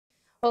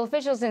Well,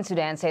 officials in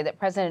Sudan say that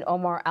President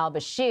Omar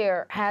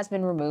al-Bashir has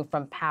been removed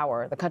from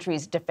power. The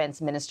country's defense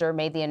minister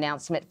made the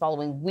announcement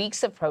following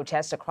weeks of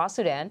protests across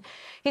Sudan.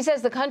 He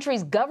says the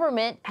country's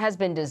government has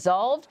been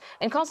dissolved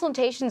and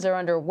consultations are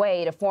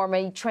underway to form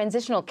a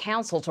transitional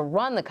council to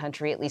run the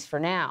country, at least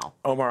for now.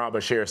 Omar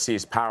al-Bashir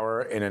seized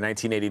power in a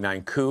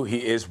 1989 coup.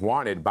 He is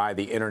wanted by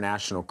the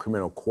International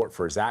Criminal Court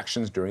for his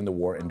actions during the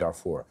war in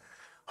Darfur.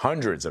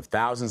 Hundreds of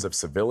thousands of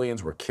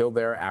civilians were killed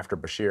there after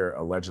Bashir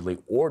allegedly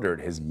ordered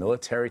his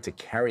military to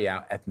carry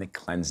out ethnic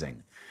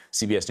cleansing.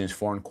 CBS News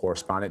foreign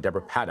correspondent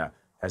Debora Patta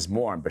has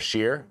more on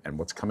Bashir and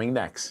what's coming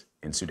next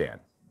in Sudan.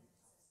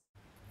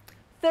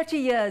 30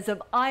 years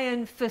of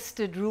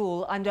iron-fisted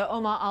rule under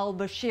Omar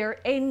al-Bashir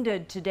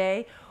ended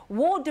today.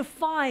 War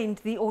defined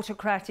the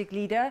autocratic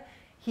leader.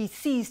 He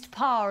seized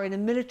power in a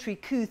military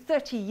coup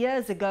 30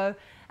 years ago,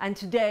 and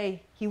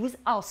today he was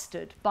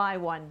ousted by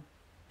one.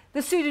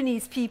 The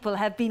Sudanese people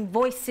have been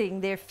voicing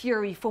their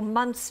fury for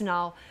months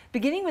now,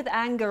 beginning with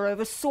anger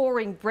over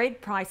soaring bread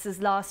prices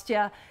last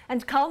year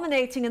and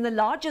culminating in the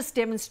largest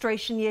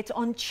demonstration yet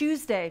on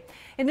Tuesday.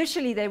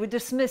 Initially, they were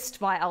dismissed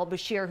by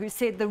al-Bashir, who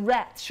said the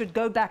rats should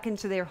go back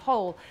into their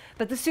hole.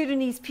 But the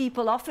Sudanese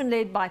people, often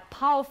led by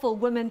powerful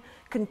women,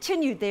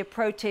 continued their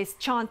protest,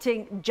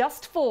 chanting,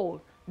 "Just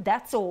fall,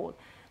 that's all."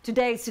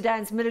 Today,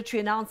 Sudan's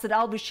military announced that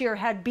al-Bashir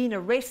had been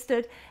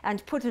arrested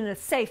and put in a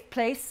safe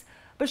place.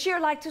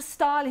 Bashir liked to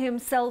style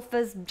himself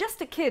as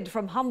just a kid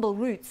from humble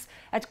roots,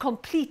 at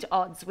complete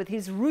odds with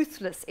his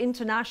ruthless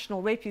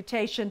international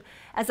reputation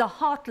as a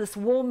heartless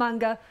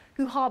warmonger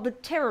who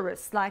harbored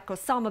terrorists like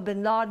Osama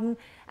bin Laden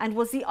and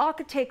was the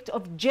architect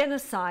of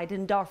genocide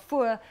in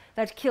Darfur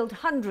that killed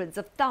hundreds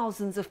of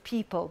thousands of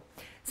people.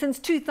 Since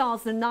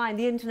 2009,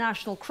 the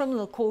International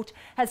Criminal Court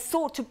has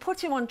sought to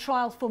put him on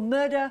trial for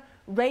murder,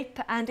 rape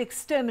and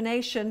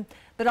extermination.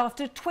 But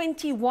after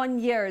 21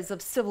 years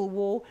of civil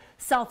war,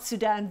 South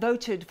Sudan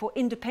voted for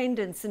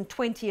independence in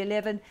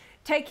 2011,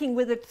 taking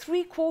with it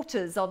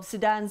 3/4 of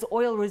Sudan's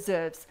oil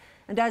reserves.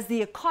 And as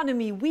the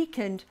economy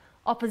weakened,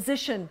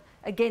 opposition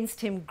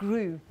against him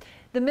grew.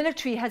 The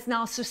military has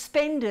now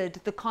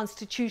suspended the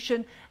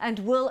constitution and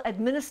will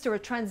administer a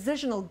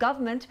transitional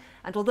government.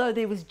 And although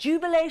there was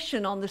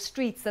jubilation on the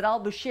streets that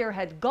al-Bashir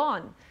had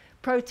gone,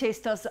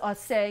 protesters are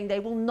saying they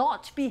will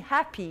not be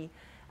happy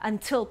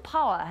until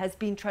power has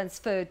been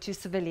transferred to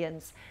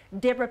civilians.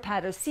 Debora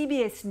Patta,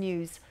 CBS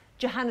News,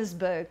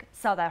 Johannesburg,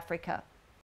 South Africa.